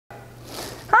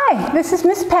Hi, this is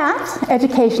Miss Pat,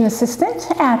 Education Assistant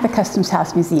at the Customs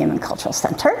House Museum and Cultural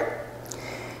Center.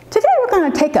 Today we're going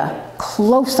to take a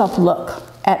close-up look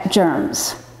at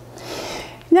germs.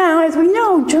 Now, as we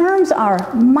know, germs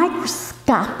are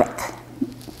microscopic.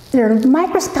 They're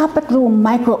microscopic little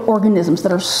microorganisms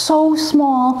that are so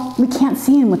small we can't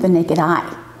see them with the naked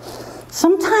eye.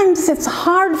 Sometimes it's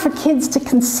hard for kids to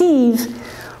conceive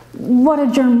what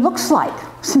a germ looks like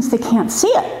since they can't see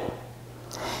it.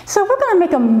 So we're going to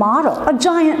make a model, a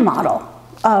giant model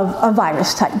of a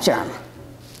virus-type germ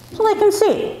so they can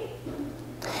see.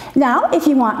 Now, if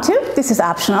you want to, this is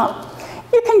optional,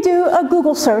 you can do a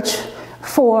Google search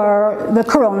for the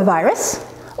coronavirus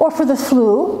or for the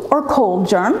flu or cold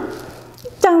germ,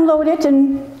 download it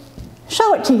and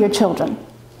show it to your children.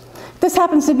 This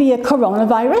happens to be a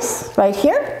coronavirus right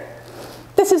here.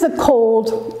 This is a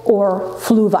cold or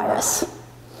flu virus.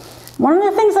 One of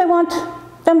the things I want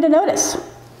them to notice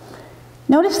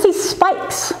these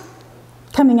spikes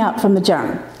coming out from the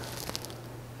germ.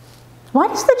 Why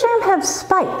does the germ have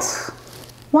spikes?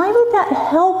 Why would that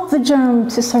help the germ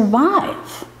to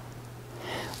survive?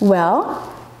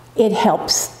 Well, it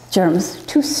helps germs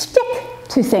to stick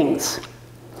to things.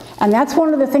 And that's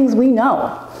one of the things we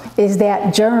know, is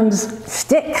that germs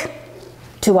stick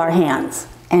to our hands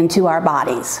and to our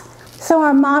bodies. So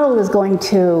our model is going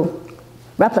to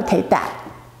replicate that.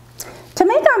 To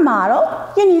make our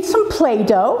model, you need some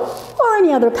Play-Doh or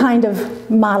any other kind of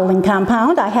modeling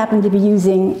compound. I happen to be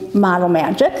using Model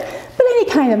Magic, but any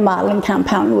kind of modeling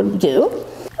compound would do.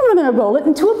 And we're going to roll it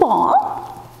into a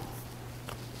ball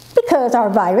because our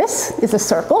virus is a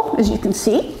circle, as you can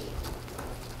see.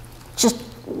 Just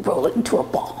roll it into a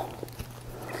ball.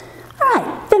 All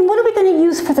right, then what are we going to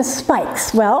use for the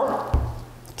spikes? Well,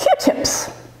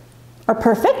 Q-tips are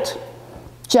perfect.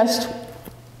 Just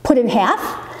put in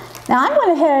half. Now I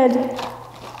went ahead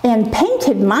and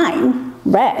painted mine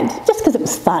red, just because it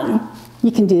was fun.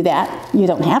 You can do that, you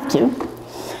don't have to.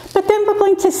 But then we're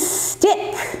going to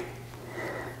stick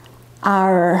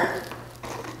our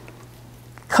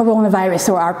coronavirus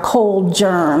or our cold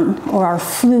germ or our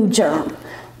flu germ.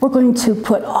 We're going to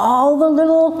put all the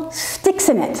little sticks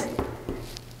in it,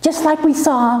 just like we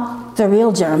saw the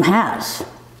real germ has.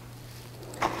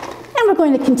 And we're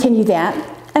going to continue that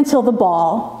until the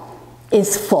ball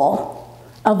is full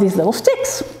of these little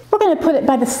sticks. We're going to put it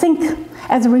by the sink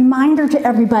as a reminder to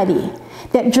everybody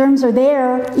that germs are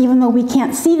there even though we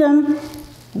can't see them.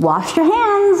 Wash your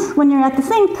hands when you're at the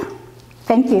sink.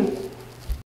 Thank you.